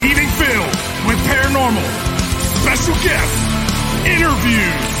special guests,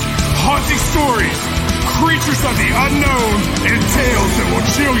 interviews, haunting stories, creatures of the unknown, and tales that will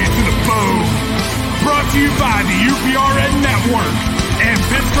chill you to the bone. Brought to you by the UPRN Network and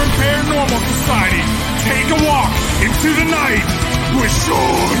Pittsburgh Paranormal Society. Take a walk into the night with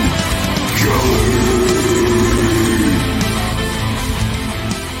Shawn Kelly.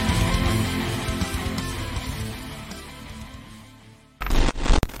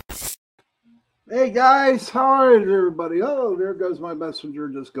 Hey guys, how is everybody? Oh, there goes my messenger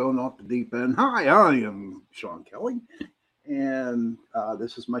just going off the deep end. Hi, I am Shawn Kelly, and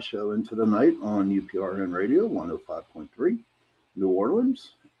this is my show Into the Night on UPRN Radio 105.3, New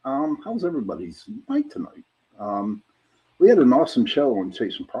Orleans. How's everybody's night tonight? We had an awesome show on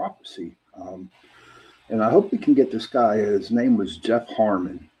Chasing Prophecy, and I hope we can get this guy. His name was Jeff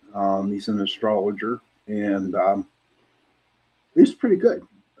Harmon. He's an astrologer, and he's pretty good.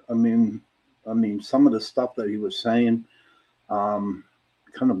 I mean, some of the stuff that he was saying kind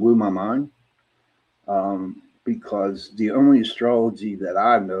of blew my mind because the only astrology that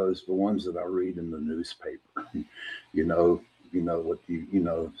I know is the ones that I read in the newspaper. you know what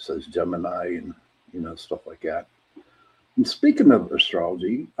says Gemini and stuff like that. And speaking of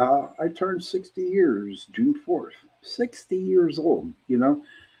astrology, I turned 60 years June 4th, 60 years old. And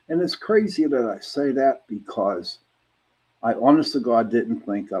it's crazy that I say that because I honest to God didn't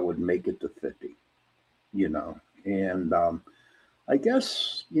think I would make it to 50, and I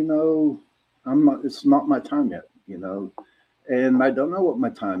guess, it's not my time yet, and I don't know what my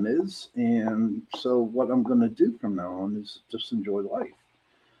time is. And so what I'm going to do from now on is just enjoy life.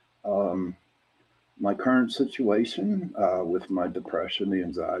 My current situation with my depression, the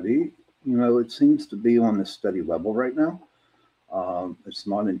anxiety, it seems to be on a steady level right now. It's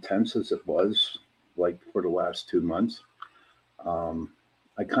not intense as it was like for the last 2 months.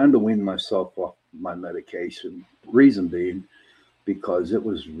 I kind of weaned myself off my medication. Reason being, because it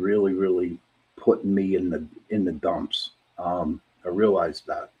was really, really putting me in the dumps. I realized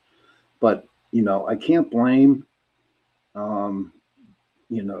that, but I can't blame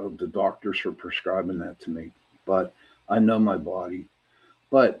the doctors for prescribing that to me. But I know my body.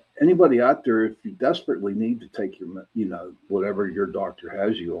 But anybody out there, if you desperately need to take your, whatever your doctor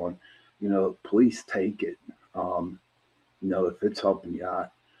has you on, please take it. If it's helping you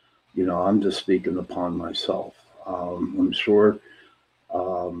out, I'm just speaking upon myself. I'm sure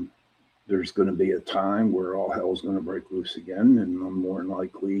there's going to be a time where all hell's going to break loose again, and I'm more than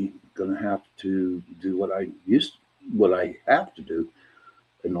likely going to have to do what I have to do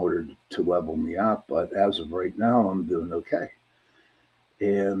in order to level me out. But as of right now, I'm doing okay.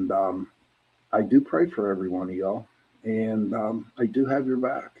 And I do pray for every one of y'all, and I do have your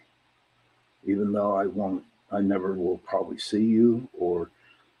back, even though I never will probably see you or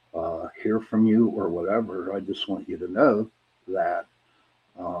hear from you or whatever. I just want you to know that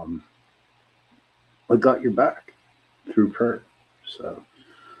I got your back through prayer. So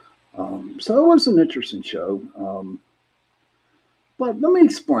it was an interesting show. But let me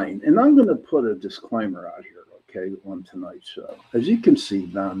explain, and I'm going to put a disclaimer out here, okay, on tonight's show. As you can see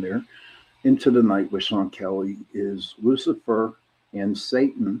down there, Into the Night with Shawn Kelly is Lucifer and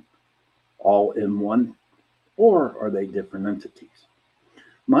Satan all in one, or are they different entities?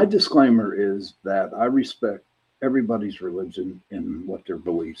 My disclaimer is that I respect everybody's religion and what their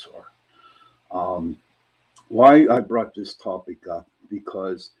beliefs are. Why I brought this topic up,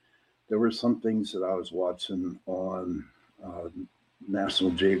 because there were some things that I was watching on National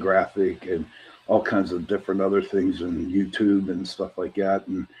Geographic and all kinds of different other things on YouTube and stuff like that.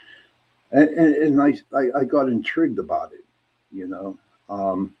 And I got intrigued about it,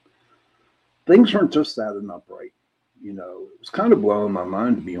 Things weren't just adding up right. It was kind of blowing my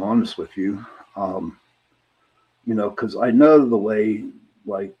mind, to be honest with you. Because I know the way,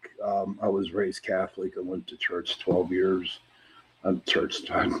 I was raised Catholic. I went to church 12 years.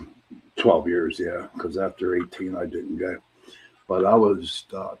 12 years, yeah, because after 18, I didn't go. But I was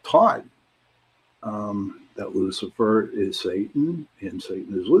taught that Lucifer is Satan and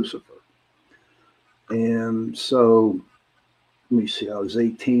Satan is Lucifer. And so, let me see, I was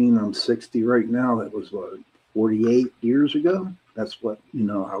 18, I'm 60 right now. That was 48 years ago. That's what,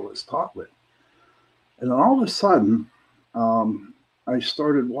 I was taught with. And all of a sudden, I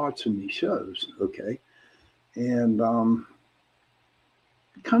started watching these shows, okay? And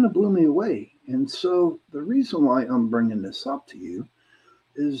it kind of blew me away. And so the reason why I'm bringing this up to you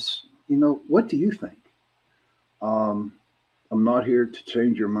is, what do you think? I'm not here to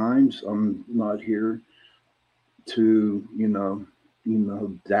change your minds. I'm not here to,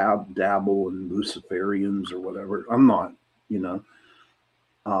 dabble in Luciferians or whatever. I'm not,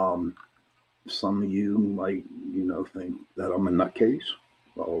 some of you might, think that I'm a nutcase.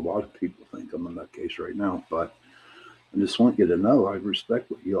 Well, a lot of people think I'm a nutcase right now, but I just want you to know I respect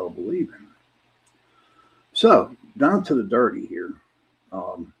what you all believe in. So, down to the dirty here.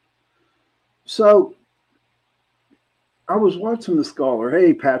 So, I was watching the scholar.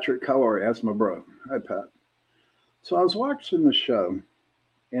 Hey, Patrick, how are you? That's my bro. Hi, Pat. So, I was watching the show,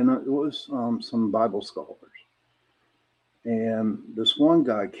 and it was some Bible scholars. And this one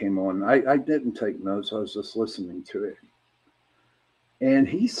guy came on. I didn't take notes, I was just listening to it. And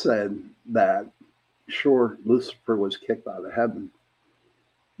he said that, sure, Lucifer was kicked out of heaven.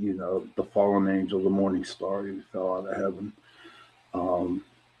 The fallen angel, the morning star, he fell out of heaven.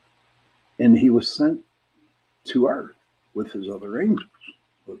 And he was sent to earth with his other angels.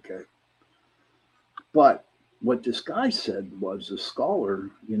 Okay. But what this guy said was, a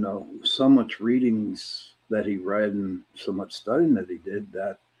scholar, so much readings that he read and so much studying that he did,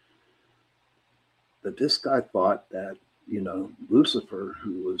 that this guy thought that, Lucifer,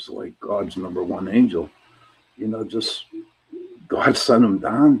 who was like God's number one angel, just God sent him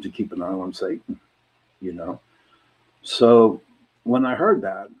down to keep an eye on Satan, So when I heard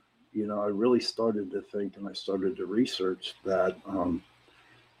that, I really started to think, and I started to research that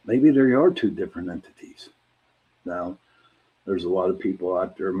maybe there are two different entities. Now, there's a lot of people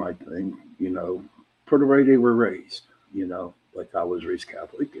out there might think, for the way they were raised, like I was raised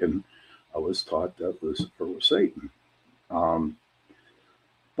Catholic, and I was taught that Lucifer was Satan.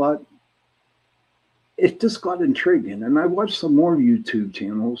 But it just got intriguing. And I watched some more YouTube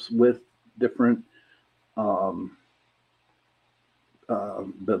channels with different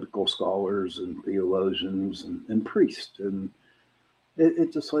biblical scholars and theologians and priests. And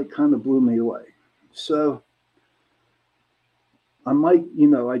it just like kind of blew me away. So I might,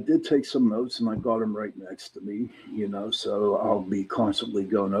 I did take some notes and I got them right next to me, so I'll be constantly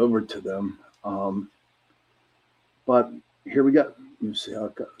going over to them. But here we go. Let's see how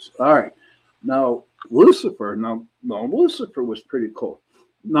it goes. All right. Now, Lucifer was pretty cool.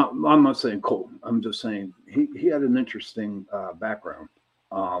 No, I'm not saying cool. I'm just saying he had an interesting background.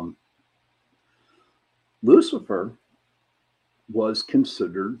 Lucifer was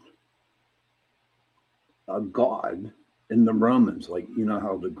considered a god in the Romans, like,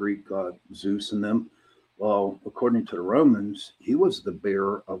 how the Greek god Zeus and them. Well, according to the Romans, he was the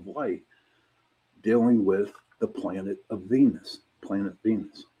bearer of light, dealing with the planet Venus.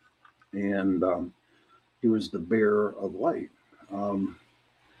 And he was the bearer of light.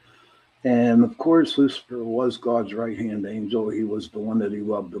 And of course, Lucifer was God's right-hand angel. He was the one that he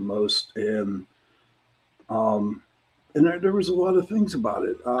loved the most. And there was a lot of things about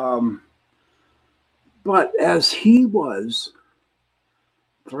it. But as he was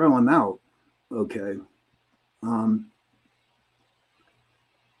thrown out, okay,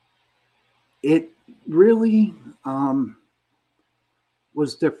 it really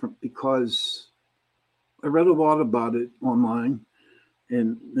was different, because I read a lot about it online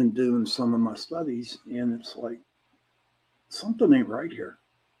and doing some of my studies, and it's like, something ain't right here,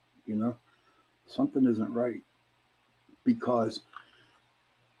 something isn't right. Because,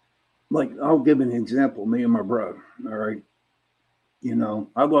 like, I'll give an example, me and my brother, all right?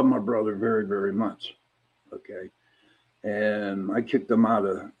 I love my brother very, very much, okay? And I kicked him out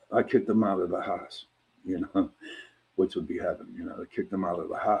of the house, which would be heaven, I kicked him out of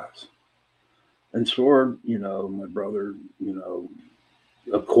the house. And sure, my brother,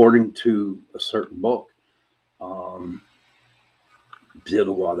 according to a certain book, did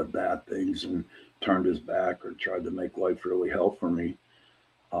a lot of bad things and turned his back or tried to make life really hell for me.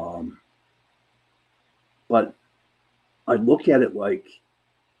 But I look at it like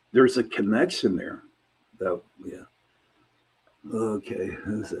there's a connection there. Okay,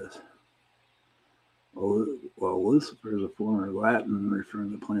 who's this? Well, Lucifer is a form of Latin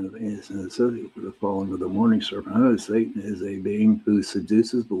referring to the planet of Venus and associated with the falling of the morning serpent. Satan is a being who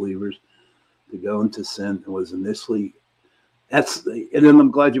seduces believers to go into sin and was initially. And then I'm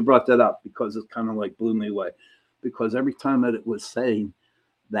glad you brought that up, because it kind of like blew me away. Because every time that it was saying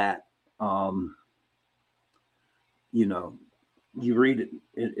that, you read it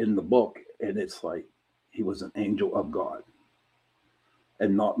in the book, and it's like he was an angel of God,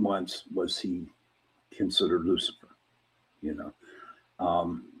 and not once was he considered Lucifer.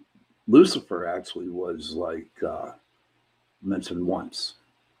 Lucifer actually was like mentioned once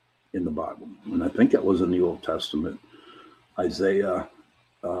in the Bible, and I think it was in the Old Testament, Isaiah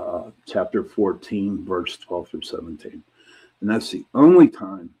chapter 14, verse 12 through 17, and that's the only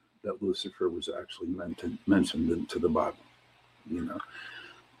time that Lucifer was actually mentioned into the Bible.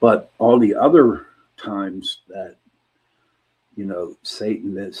 But all the other times that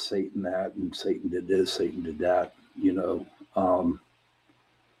Satan this, Satan that, and Satan did this, Satan did that.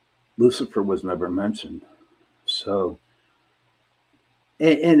 Lucifer was never mentioned. So,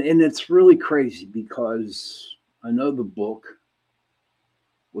 and it's really crazy because I know the book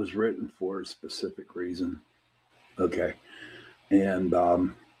was written for a specific reason. Okay. And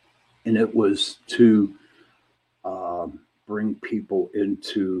it was to bring people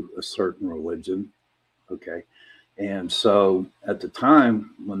into a certain religion. Okay. And so at the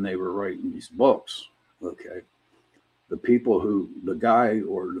time when they were writing these books, okay, the people who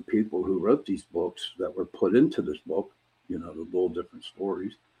wrote these books that were put into this book, the little different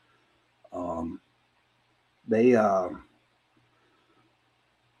stories, they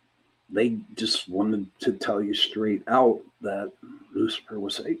just wanted to tell you straight out that Lucifer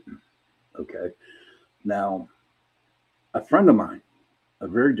was Satan. Okay. Now, a friend of mine, a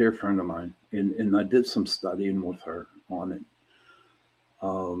very dear friend of mine, and I did some studying with her on it.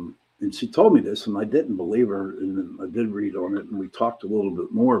 And she told me this, and I didn't believe her. And then I did read on it, and we talked a little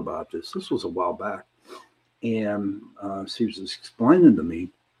bit more about this. This was a while back. And she was explaining to me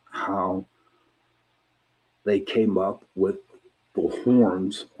how they came up with the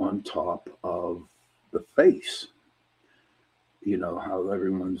horns on top of the face. How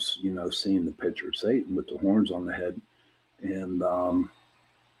everyone's, seeing the picture of Satan with the horns on the head. And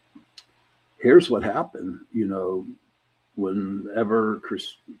here's what happened, whenever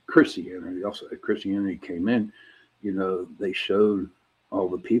Christianity came in, they showed all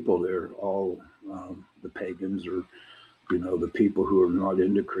the people there, all the pagans or, the people who are not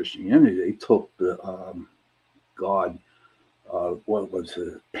into Christianity, they took the god, what was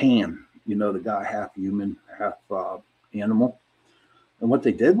it, Pan, the guy half human, half animal. And what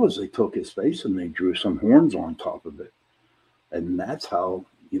they did was they took his face and they drew some horns on top of it. And that's how,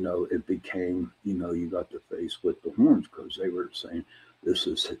 it became, you got the face with the horns, because they were saying, this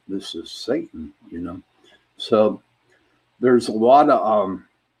is Satan, So there's a lot of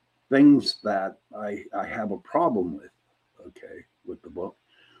things that I have a problem with, okay, with the book.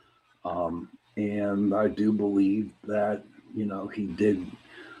 And I do believe that, he did,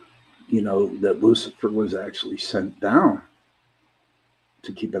 that Lucifer was actually sent down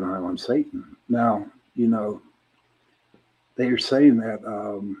to keep an eye on Satan. Now, they are saying that,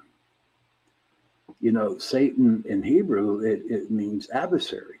 Satan in Hebrew, it means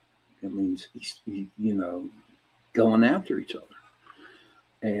adversary. It means, going after each other.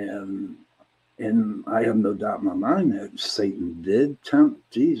 And I have no doubt in my mind that Satan did tempt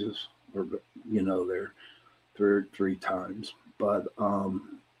Jesus, or, there three times. But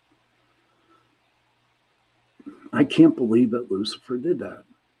I can't believe that Lucifer did that.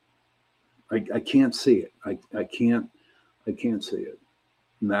 I can't see it. I can't see it.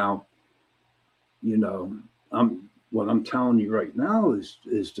 Now, what I'm telling you right now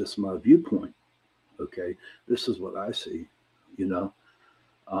is just my viewpoint. Okay, this is what I see. I'm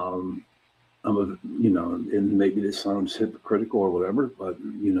and maybe this sounds hypocritical or whatever, but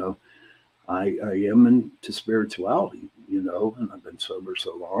I am into spirituality. And I've been sober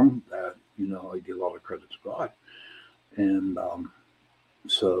so long that I give a lot of credit to God, and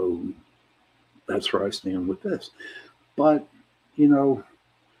so that's where I stand with this. But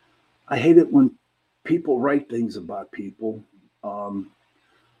I hate it when people write things about people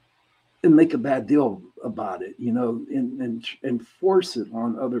and make a bad deal about it, and force it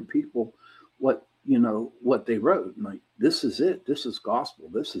on other people what they wrote. Like, this is it. This is gospel.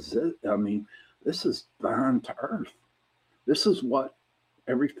 This is it. I mean, this is down to earth. This is what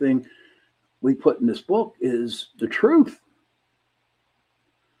everything we put in this book is the truth.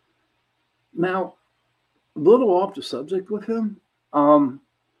 Now, a little off the subject with him.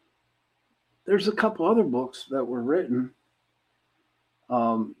 There's a couple other books that were written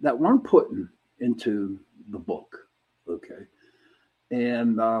that weren't put into the book. Okay.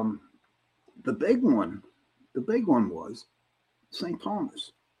 And the big one was St.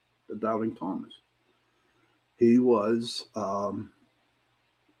 Thomas, the Doubting Thomas. He was one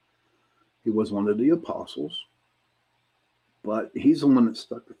of the apostles, but he's the one that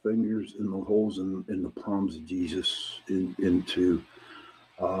stuck the fingers in the holes in the palms of Jesus into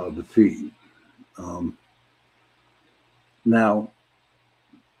the feet. Now,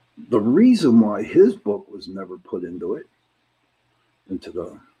 the reason why his book was never put into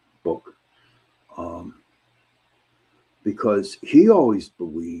the book, because he always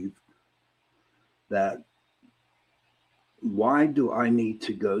believed that, why do I need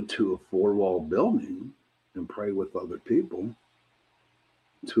to go to a 4-wall building and pray with other people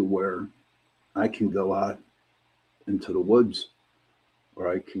to where I can go out into the woods or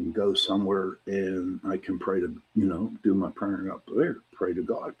I can go somewhere and I can pray to, do my prayer up there, pray to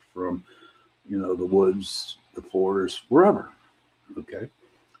God from, the woods, the forest, wherever. Okay.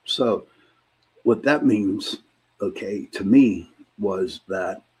 So what that means, okay, to me was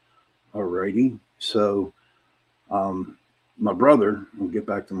that, alrighty. So, my brother, we'll get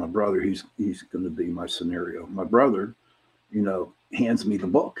back to my brother. He's going to be my scenario. My brother, hands me the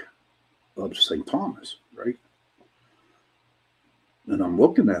book of St. Thomas, right? And I'm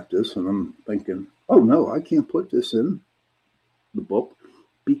looking at this and I'm thinking, oh no, I can't put this in the book,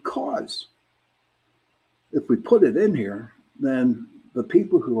 because if we put it in here, then the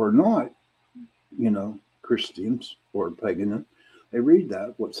people who are not, Christians or pagan, they read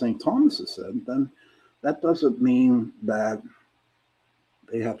that, what St. Thomas has said, then that doesn't mean that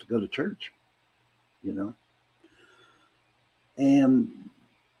they have to go to church, And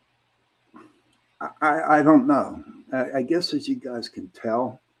I don't know. I guess, as you guys can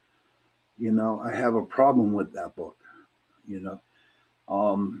tell, I have a problem with that book,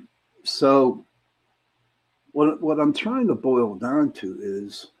 So what I'm trying to boil down to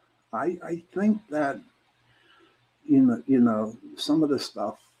is, I think that, some of the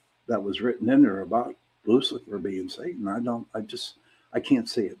stuff that was written in there about Lucifer being Satan, I can't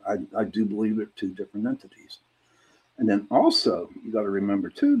see it. I do believe they're two different entities. And then also, you got to remember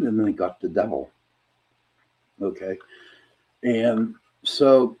too, then they got the devil. Okay. And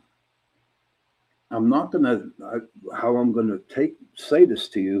so I'm not going to, how I'm going to say this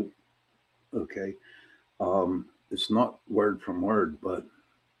to you. Okay. It's not word from word, but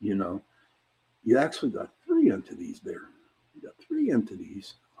you actually got three entities there. You got three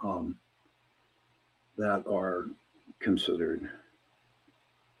entities that are considered.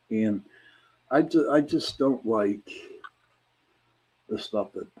 And I just don't like the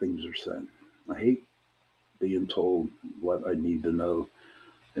stuff that things are said. I hate being told what I need to know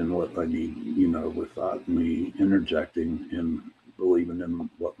and what I need, without me interjecting and believing in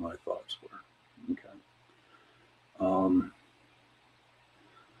what my thoughts were. Okay.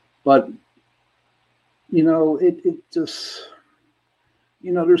 But it just,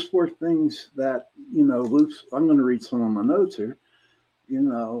 there's four things that, I'm going to read some of my notes here.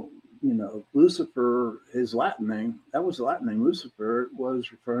 Lucifer, his Latin name, that was the Latin name. Lucifer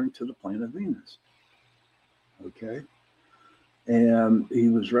was referring to the planet Venus. Okay. And he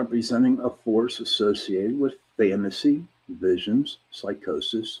was representing a force associated with fantasy, visions,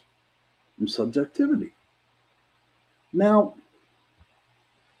 psychosis, and subjectivity. Now,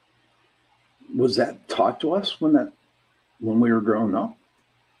 was that taught to us when we were growing up?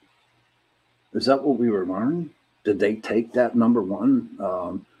 Is that what we were learning? Did they take that number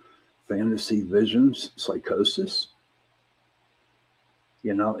one, fantasy, visions, psychosis,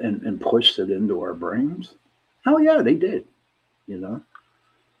 and pushed it into our brains? Hell yeah, they did,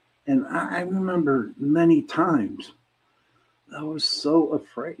 And I remember many times I was so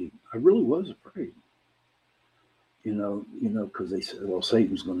afraid. I really was afraid. Because they said, well,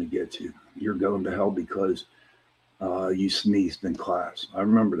 Satan's going to get you. You're going to hell because you sneezed in class. I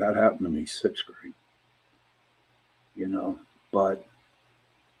remember that happened to me 6th grade. But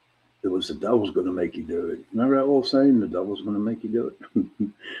it was the devil's going to make you do it. Remember that old saying, the devil's going to make you do it?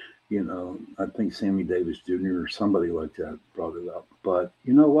 I think Sammy Davis Jr. or somebody like that brought it up. But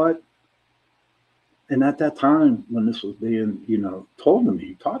you know what? And at that time, when this was being,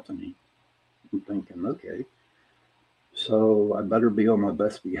 taught to me, I'm thinking, okay, so I better be on my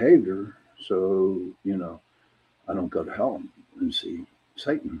best behavior so, I don't go to hell and see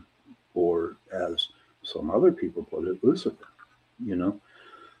Satan, or as some other people put it, Lucifer,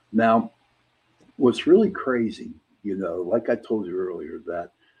 Now, what's really crazy, like I told you earlier,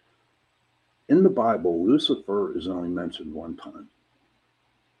 that in the Bible, Lucifer is only mentioned one time.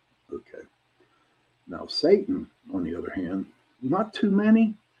 Okay. Now, Satan, on the other hand, not too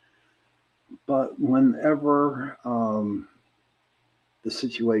many, but whenever the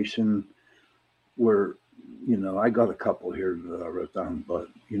situation where, I got a couple here that I wrote down, but,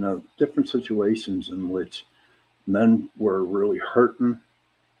 different situations in which men were really hurting,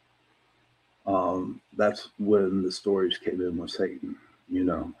 that's when the stories came in with Satan,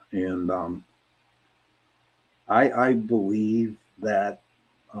 and I believe that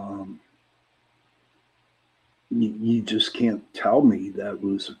you just can't tell me that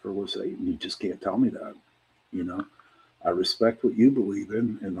Lucifer was Satan. You just can't tell me that, I respect what you believe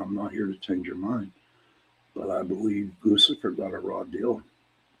in, and I'm not here to change your mind, but I believe Lucifer got a raw deal.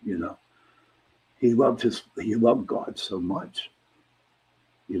 He loved God so much,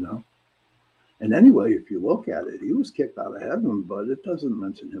 And anyway, if you look at it, he was kicked out of heaven, but it doesn't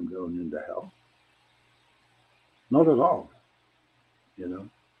mention him going into hell. Not at all. you know.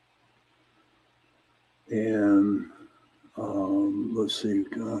 And let's see.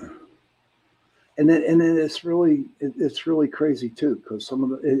 And then it's really crazy too, because some of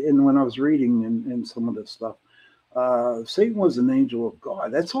the, and when I was reading and some of this stuff, Satan was an angel of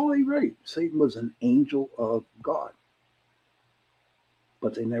God. That's all he wrote. Satan was an angel of God,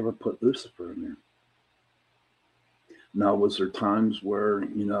 but they never put Lucifer in there. Now, was there times where,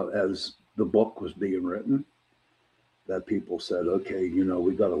 as the book was being written, that people said, okay,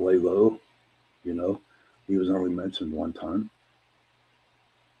 we got to lay low, he was only mentioned one time.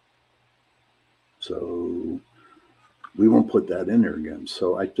 So we won't put that in there again.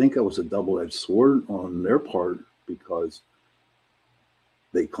 So I think it was a double-edged sword on their part, because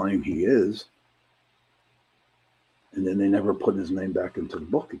they claim he is, and then they never put his name back into the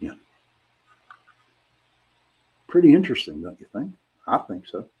book again. Pretty interesting, don't you think? I think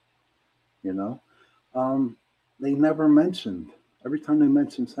so. They never mentioned, every time they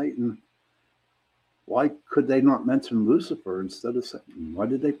mentioned Satan, why could they not mention Lucifer instead of Satan? Why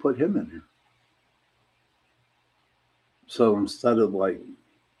did they put him in here? So instead of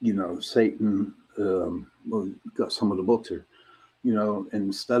Satan, well, got some of the books here,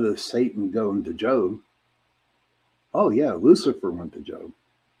 instead of Satan going to Job, oh yeah, Lucifer went to Job.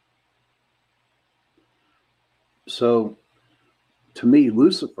 So to me,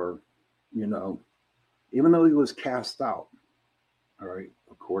 Lucifer, even though he was cast out, all right,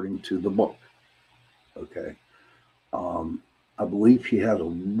 according to the book, okay, I believe he had a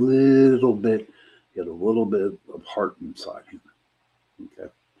little bit of heart inside him, okay,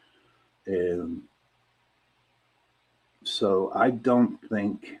 and so I don't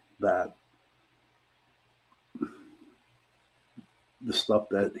think that the stuff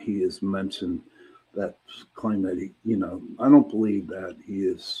that he has mentioned, that claim that he, I don't believe that he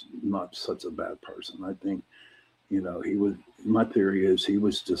is not such a bad person. I think, he was, my theory is he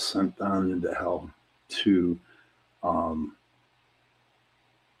was just sent down into hell to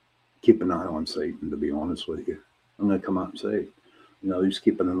keep an eye on Satan, to be honest with you. I'm going to come out and say, he's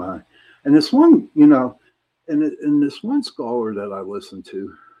keeping an eye. And this one, and this one scholar that I listened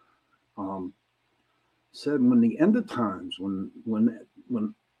to said, when the end of times, when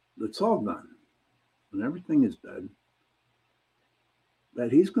it's all done, when everything is dead,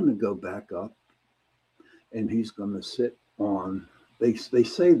 that he's going to go back up and he's going to sit on, they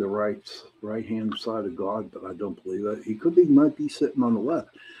say the right hand side of God, but I don't believe that. He might be sitting on the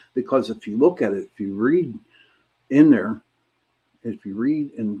left, because if you look at it, if you read in there, if you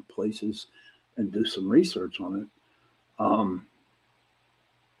read in places and do some research on it,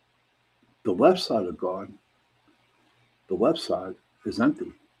 the left side of God, the left side is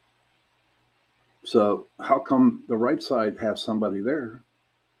empty. So how come the right side has somebody there?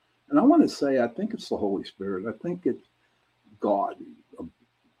 And I want to say, I think it's the Holy Spirit. I think it's God.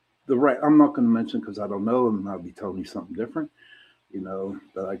 The right, I'm not going to mention because I don't know, and I'll be telling you something different,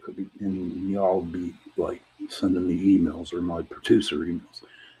 that I could be, and y'all be like sending me emails or my producer emails.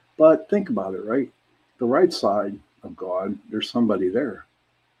 But think about it, right? The right side of God, there's somebody there,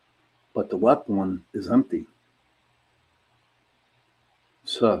 but the left one is empty.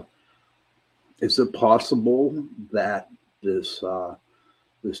 So is it possible that this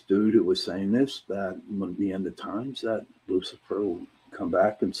dude who was saying this, that at the end of times, that Lucifer will come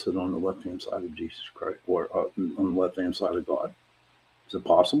back and sit on the left-hand side of Jesus Christ, or on the left-hand side of God? Is it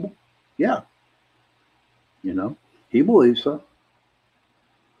possible? Yeah. He believes so.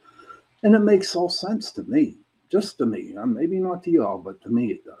 And it makes all sense to me, just to me. Maybe not to y'all, but to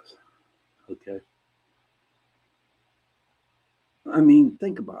me it does. Okay. I mean,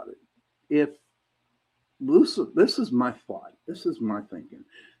 think about it. If Lucifer, this is my thought, this is my thinking.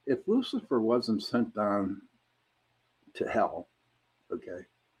 If Lucifer wasn't sent down to hell, okay,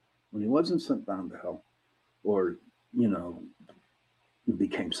 when he wasn't sent down to hell, or,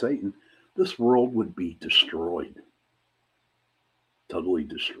 became Satan, this world would be destroyed, totally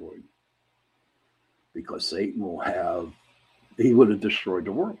destroyed, because Satan he would have destroyed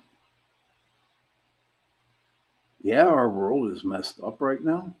the world. Yeah, our world is messed up right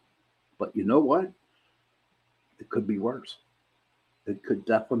now, but you know what? It could be worse. It could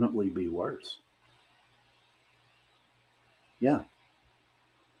definitely be worse. Yeah.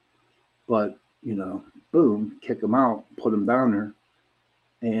 But, boom, kick them out, put them down there.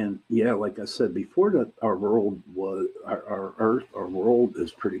 And yeah, like I said before, that our world was, our earth, our world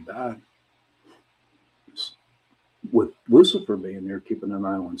is pretty bad. With Lucifer being there, keeping an eye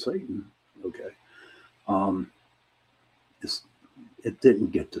on Satan, okay, it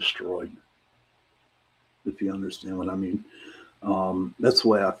didn't get destroyed, if you understand what I mean. That's the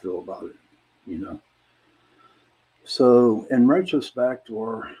way I feel about it, So in retrospect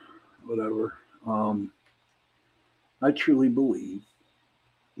or whatever, I truly believe,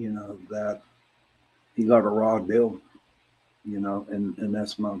 that he got a raw deal, and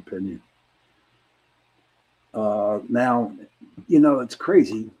that's my opinion. Now, it's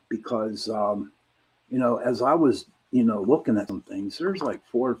crazy because, as I was, looking at some things, there's like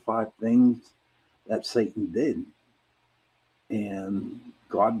 4 or 5 things that Satan did. And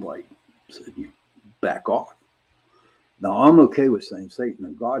God, like, said, you back off. Now, I'm okay with saying Satan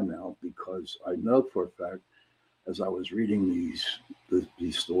and God now because I know for a fact, as I was reading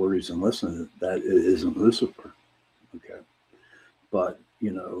these stories and listening, that it isn't Lucifer. Okay. But,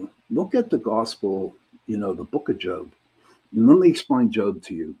 look at the gospel, the book of Job. And let me explain Job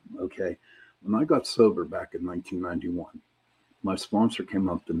to you. Okay. When I got sober back in 1991, my sponsor came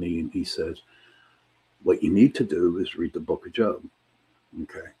up to me and he says, what you need to do is read the book of Job.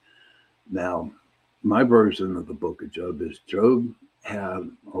 Okay. Now, my version of the book of Job is Job had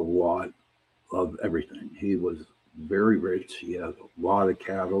a lot of everything. He was very rich. He had a lot of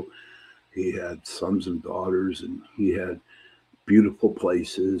cattle. He had sons and daughters, and he had beautiful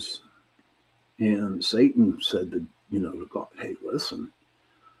places. And Satan said to God, hey, listen,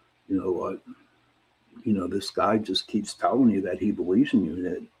 you know what? This guy just keeps telling you that he believes in you and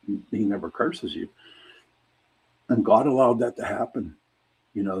that he never curses you. And God allowed that to happen.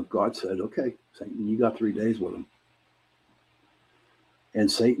 God said, okay, Satan, you got 3 days with him. And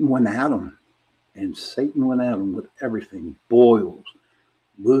Satan went at him. And Satan went at him with everything, boils,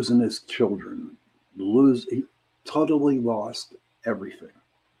 losing his children, he totally lost everything.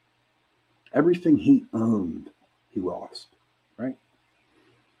 Everything he owned, he lost, right?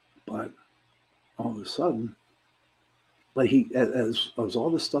 But all of a sudden, as all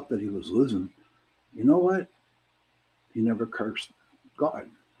the stuff that he was losing, you know what? He never cursed God,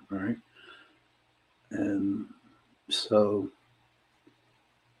 right? And so,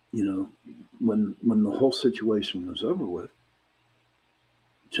 when the whole situation was over with,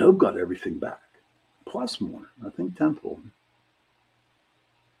 Job got everything back, plus more, I think tenfold.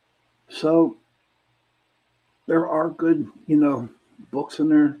 So there are good, books in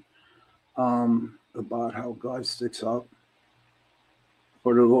there about how God sticks up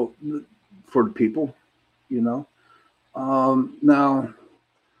for the people, Now,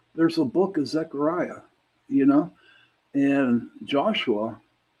 there's a book of Zechariah, and Joshua,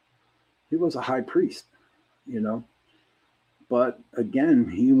 he was a high priest, But again,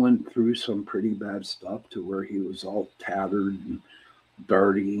 he went through some pretty bad stuff to where he was all tattered and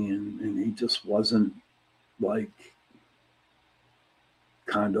dirty, and he just wasn't like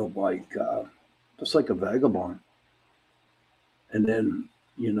kind of like just like a vagabond. And then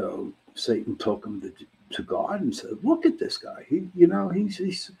Satan took him to God and said, "Look at this guy.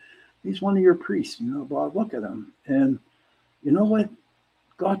 He's one of your priests. Bob, look at him." And you know what?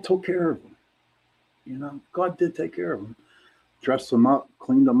 God took care of him. God did take care of him, dressed him up,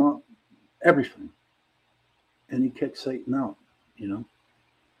 cleaned him up, everything. And he kicked Satan out.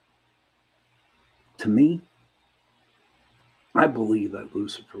 To me, I believe that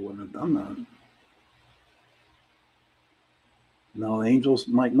Lucifer wouldn't have done that. Now, angels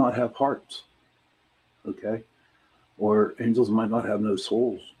might not have hearts, okay? Or angels might not have no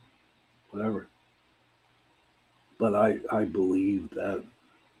souls, whatever. But I believe that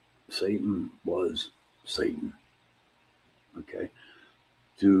Satan was Satan, okay?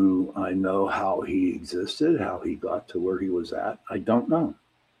 Do I know how he existed, how he got to where he was at? I don't know.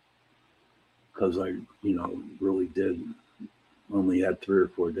 Because I, really did only had 3 or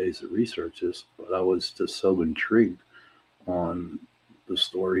 4 days to research this, but I was just so intrigued on the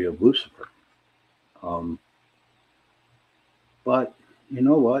story of Lucifer. But you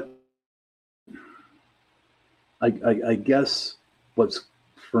know what? I guess what's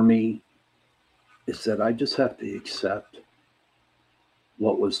for me is that I just have to accept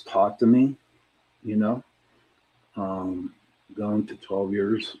what was taught to me, going to 12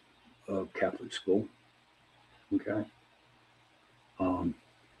 years of Catholic school. Okay.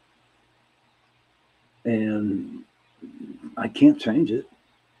 And I can't change it.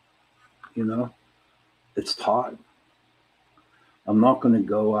 It's taught. I'm not going to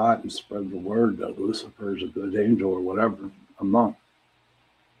go out and spread the word that Lucifer is a good angel or whatever. I'm not.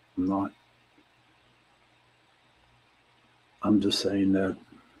 I'm just saying that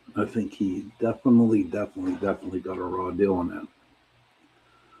I think he definitely got a raw deal on that.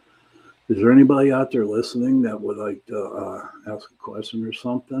 Is there anybody out there listening that would like to ask a question or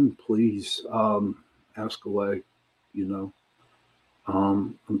something? Please ask away.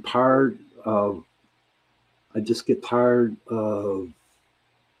 I'm tired of. I just get tired of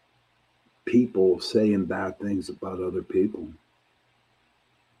people saying bad things about other people.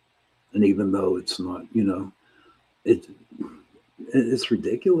 And even though it's not, it's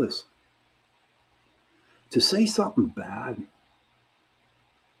ridiculous to say something bad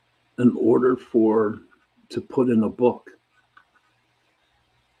in order to put in a book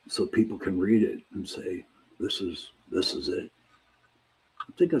so people can read it and say, this is it.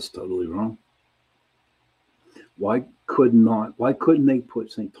 I think that's totally wrong. Why couldn't they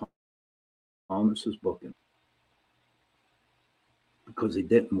put St. Thomas's book in? Because they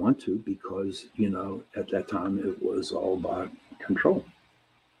didn't want to, because, at that time it was all about control.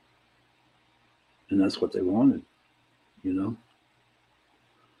 And that's what they wanted,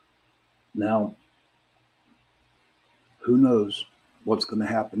 Now, who knows what's going to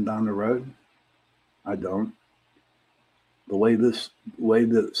happen down the road? I don't. The way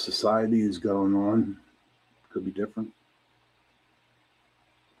that society is going on could be different.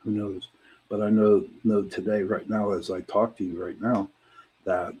 Who knows? But I know today, right now, as I talk to you right now,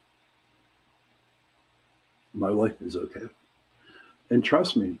 that my life is okay. And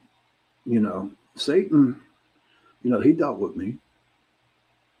trust me, Satan, he dealt with me.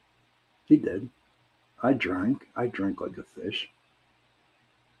 He did. I drank like a fish.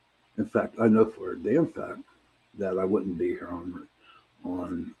 In fact, I know for a damn fact that I wouldn't be here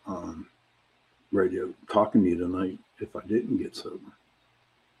on radio talking to you tonight if I didn't get sober.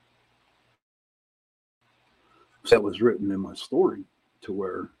 So that was written in my story to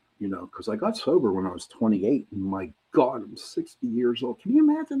where, because I got sober when I was 28, and my God, I'm 60 years old. Can you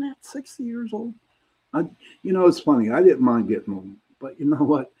imagine that? 60 years old? It's funny. I didn't mind getting old, but you know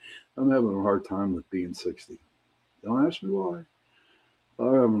what? I'm having a hard time with being 60. Don't ask me why.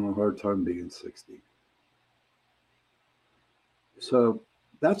 I'm having a hard time being 60. So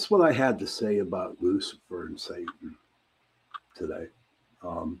that's what I had to say about Lucifer and Satan today.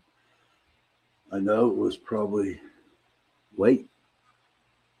 I know it was probably, wait,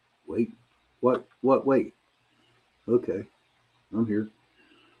 what, wait? Okay, I'm here.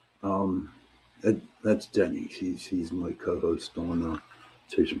 That's Jenny. She's my co-host on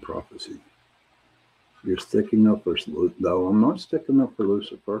Chasing Prophecy. You're sticking up for, no, I'm not sticking up for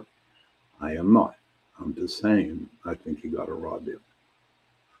Lucifer. I am not. I'm just saying, I think he got a raw deal.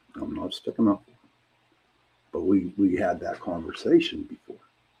 I'm not sticking up for him. But we had that conversation before,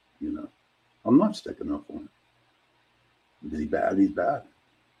 I'm not sticking up for him. Is he bad? He's bad.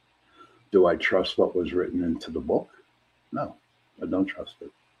 Do I trust what was written into the book? No, I don't trust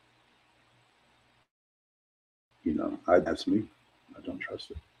it. That's me. I don't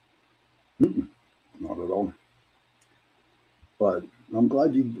trust it. Not at all. But I'm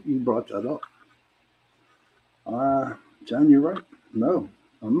glad you brought that up. John, you're right. No,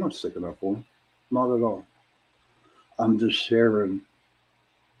 I'm not sticking up for him. Not at all. I'm just sharing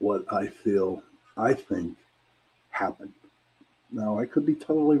what I think happened. Now, I could be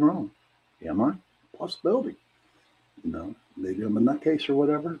totally wrong. Am I? Possibility. Maybe I'm in that case or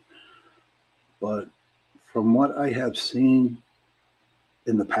whatever. But from what I have seen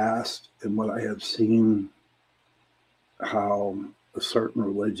in the past and what I have seen how a certain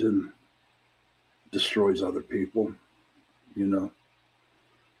religion destroys other people, I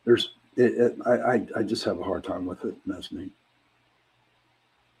just have a hard time with it, and that's me.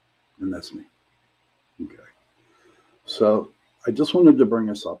 Okay. So I just wanted to bring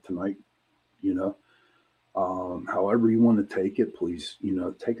us up tonight, however you want to take it, please,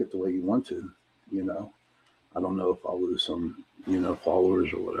 take it the way you want to, I don't know if I'll lose some,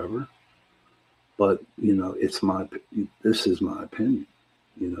 followers or whatever, but, this is my opinion,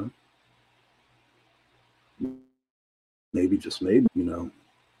 maybe, just maybe,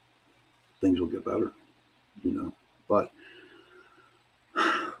 things will get better, but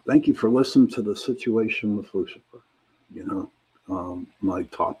thank you for listening to the situation with Lucifer, my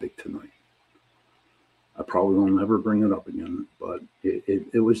topic tonight. I probably will never bring it up again, but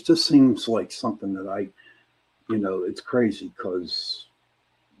it was just seems like something that it's crazy because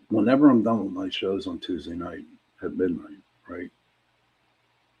whenever I'm done with my shows on Tuesday night at midnight, right?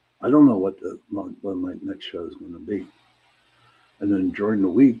 I don't know what my next show is going to be. And then during the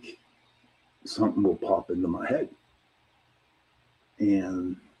week, something will pop into my head.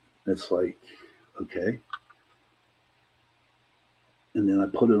 And it's like, okay. And then I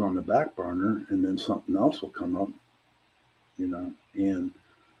put it on the back burner, and then something else will come up, and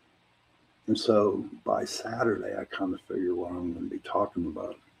so by Saturday, I kind of figure what I'm going to be talking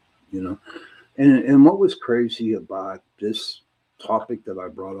about, and what was crazy about this topic that I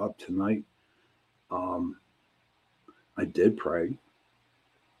brought up tonight, I did pray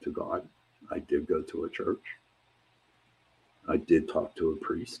to God. I did go to a church. I did talk to a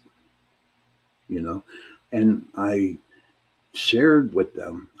priest. you know, and I shared with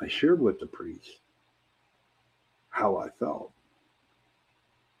the priest how I felt.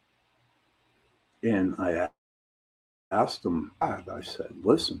 And I asked him, I said,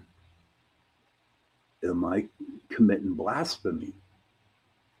 listen, am I committing blasphemy?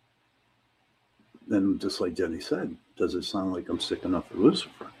 Then, just like Jenny said, does it sound like I'm sticking up for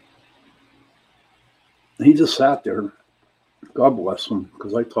Lucifer? And he just sat there. God bless him,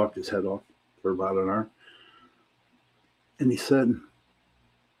 because I talked his head off for about an hour. And he said,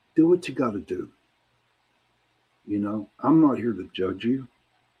 do what you got to do. You know, I'm not here to judge you.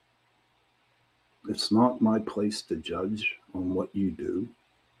 It's not my place to judge on what you do.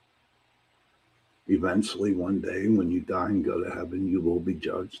 Eventually, one day, when you die and go to heaven, you will be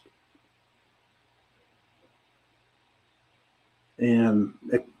judged. And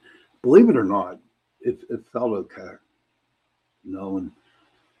believe it or not, it felt okay knowing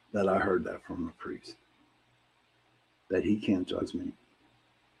that I heard that from the priest, that he can't judge me.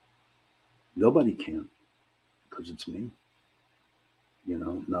 Nobody can, because it's me. You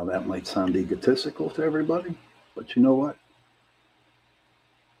know, now that might sound egotistical to everybody, but you know what?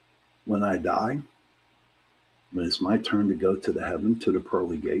 When I die, when it's my turn to go to the heaven, to the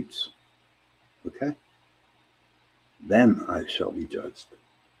pearly gates, okay, then I shall be judged.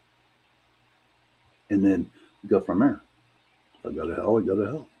 And then go from there. If I go to hell, I go to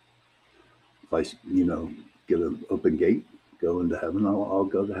hell. If I, get an open gate, go into heaven, I'll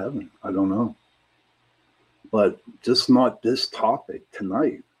go to heaven. I don't know. But just not this topic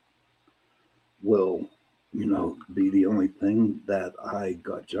tonight will, be the only thing that I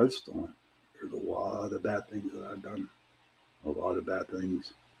got judged on. There's a lot of bad things that I've done. A lot of bad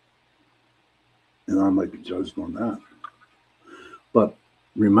things. And I might be judged on that. But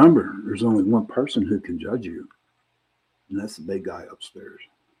remember, there's only one person who can judge you. And that's the big guy upstairs.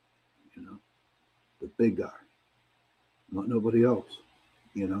 The big guy. Not nobody else.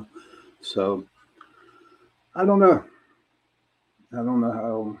 So I don't know. I don't know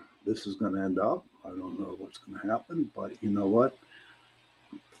how this is going to end up. I don't know what's going to happen. But you know what?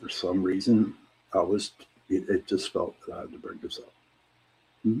 For some reason, it just felt that I had to bring this up.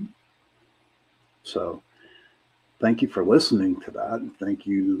 Mm-hmm. So thank you for listening to that. Thank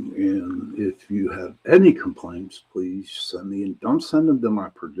you. And if you have any complaints, please send me. And don't send them to my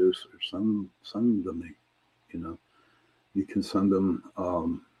producer. Send them to me. You can send them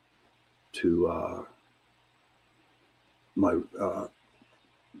to my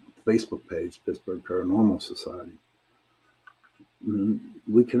Facebook page, Pittsburgh Paranormal Society.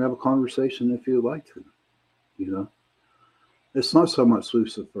 We can have a conversation if you'd like to. It's not so much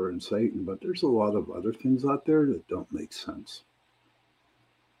Lucifer and Satan, but there's a lot of other things out there that don't make sense.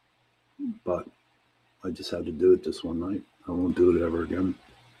 But I just had to do it this one night. I won't do it ever again.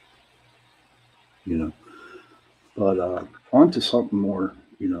 But on to something more,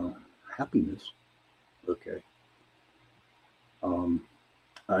 happiness. Okay.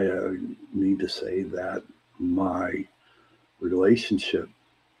 I need to say that my relationship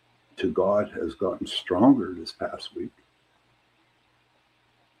to God has gotten stronger this past week.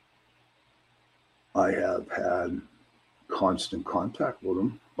 I have had constant contact with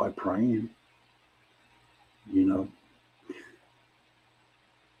him by praying,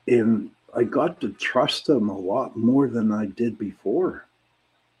 and I got to trust him a lot more than I did before.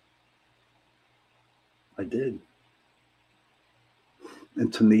 I did.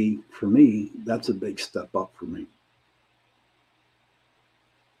 And for me, that's a big step up for me.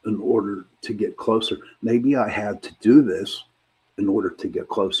 In order to get closer. Maybe I had to do this in order to get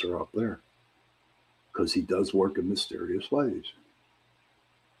closer up there. Because he does work in mysterious ways.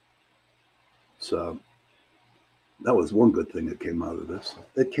 So that was one good thing that came out of this.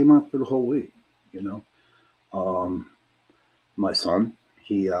 It came out for the whole week, my son,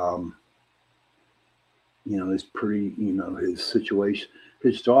 he, is pretty, his situation,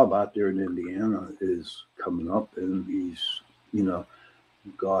 his job out there in Indiana is coming up, and he's,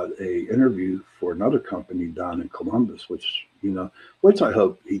 got a interview for another company down in Columbus, which I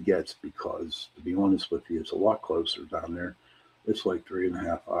hope he gets, because to be honest with you, it's a lot closer down there. It's like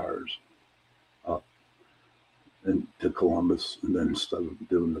 3.5 hours up and to Columbus, and then instead of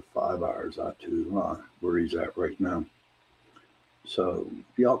doing the 5 hours out to where he's at right now. So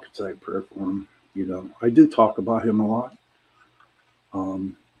if y'all could say a prayer for him. I do talk about him a lot,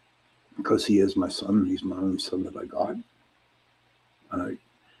 because he is my son. He's my only son that I got.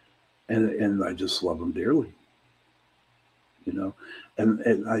 And I just love him dearly,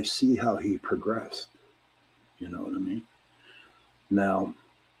 and I see how he progressed. You know what I mean? Now,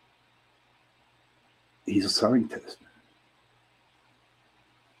 he's a scientist.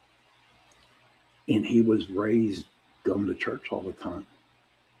 And he was raised going to church all the time.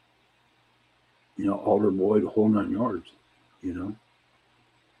 Altar boy, the whole 9 yards, you know.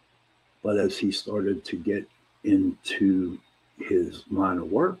 But as he started to get into his line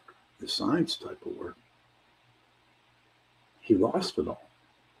of work, the science type of work, he lost it all.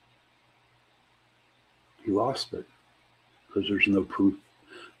 He lost it because there's no proof.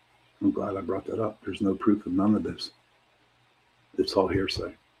 I'm glad I brought that up. There's no proof of none of this. It's all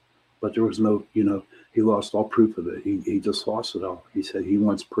hearsay. But there was no, he lost all proof of it. He just lost it all. He said he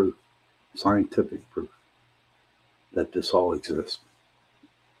wants proof, scientific proof, that this all exists.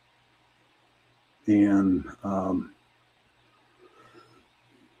 And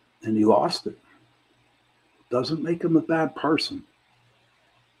he lost it. Doesn't make him a bad person.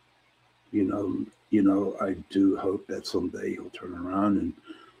 I do hope that someday he'll turn around and,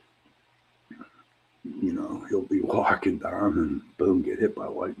 he'll be walking down and boom, get hit by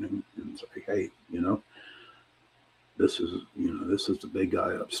lightning and say, hey, this is the big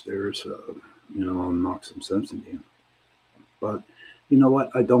guy upstairs. I'll knock some sense into him. But you know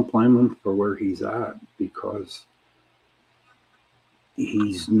what? I don't blame him for where he's at, because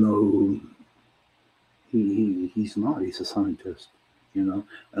he's not. He's a scientist, and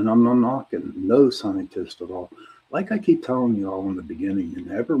I'm not knocking no scientist at all. Like I keep telling you all in the beginning, and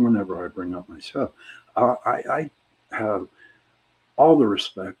whenever I bring up my show, I have all the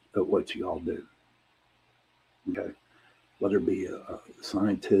respect of what you all do. Okay, whether it be a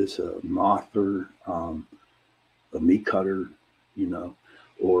scientist, an author, a meat cutter,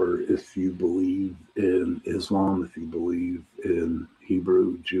 or if you believe in Islam, if you believe in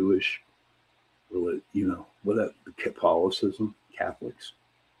Hebrew, Jewish, whatever, Catholicism, Catholics,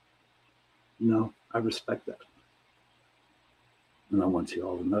 I respect that. And I want you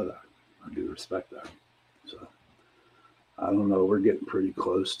all to know that. I do respect that. So, I don't know, we're getting pretty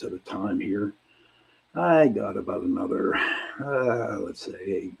close to the time here. I got about another, let's say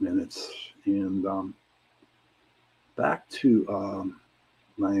 8 minutes. And back to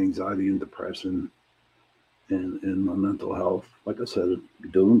my anxiety and depression and my mental health. Like I said,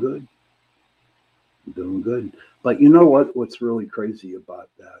 doing good. Doing good. But you know what's really crazy about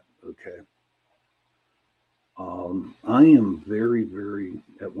that, okay? I am very, very,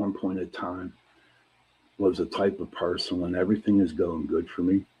 at one point in time, was a type of person when everything is going good for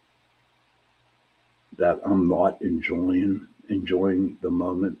me, that I'm not enjoying the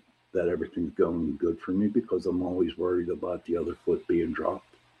moment that everything's going good for me, because I'm always worried about the other foot being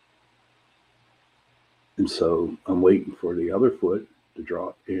dropped. And so I'm waiting for the other foot to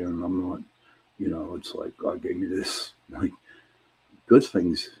drop, and I'm not, it's like God gave me this, like, good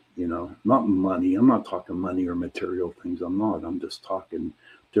things, not money. I'm not talking money or material things. I'm just talking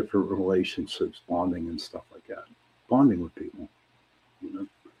different relationships, bonding and stuff like that. Bonding with people,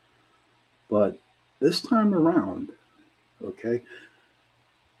 But this time around, okay,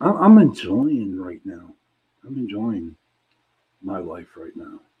 I'm enjoying right now. I'm enjoying my life right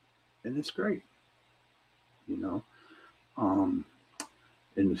now. And it's great, In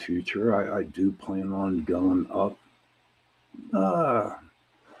the future, I do plan on going up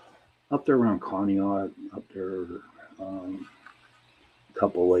there around Conneaut, up there, a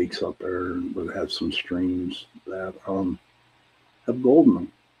couple lakes up there that have some streams that have gold in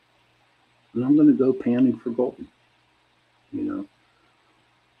them. And I'm going to go panning for gold. I'm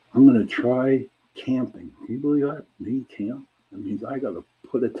going to try camping. Can you believe that? Me camp? That means I got to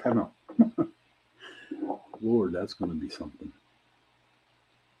put a tent up. Lord, that's going to be something.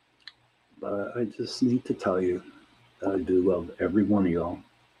 But I just need to tell you that I do love every one of y'all,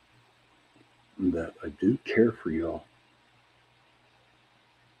 and that I do care for y'all.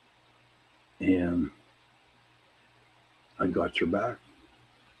 And I got your back.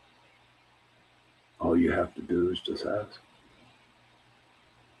 All you have to do is just ask.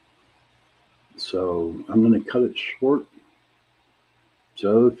 So I'm going to cut it short.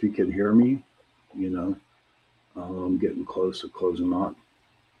 Joe, if you can hear me, I'm getting close to closing out.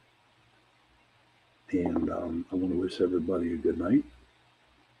 And I want to wish everybody a good night.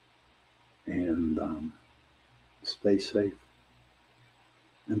 And stay safe.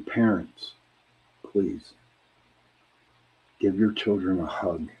 And parents, please, give your children a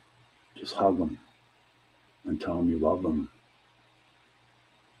hug. Just hug them and tell them you love them.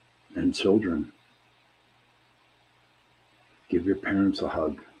 And children, give your parents a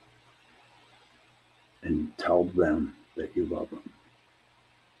hug and tell them that you love them.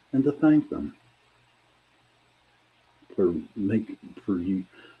 And to thank them for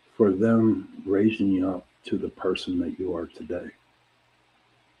them raising you up to the person that you are today.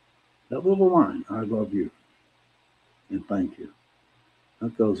 That little line, I love you and thank you,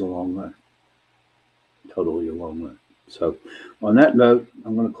 that goes a long way. totally alone with it. So, on that note,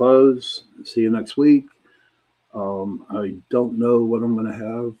 I'm going to close. See you next week. I don't know what I'm going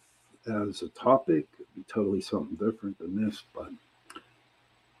to have as a topic. It'll be totally something different than this, but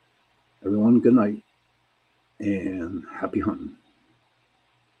everyone, good night and happy hunting.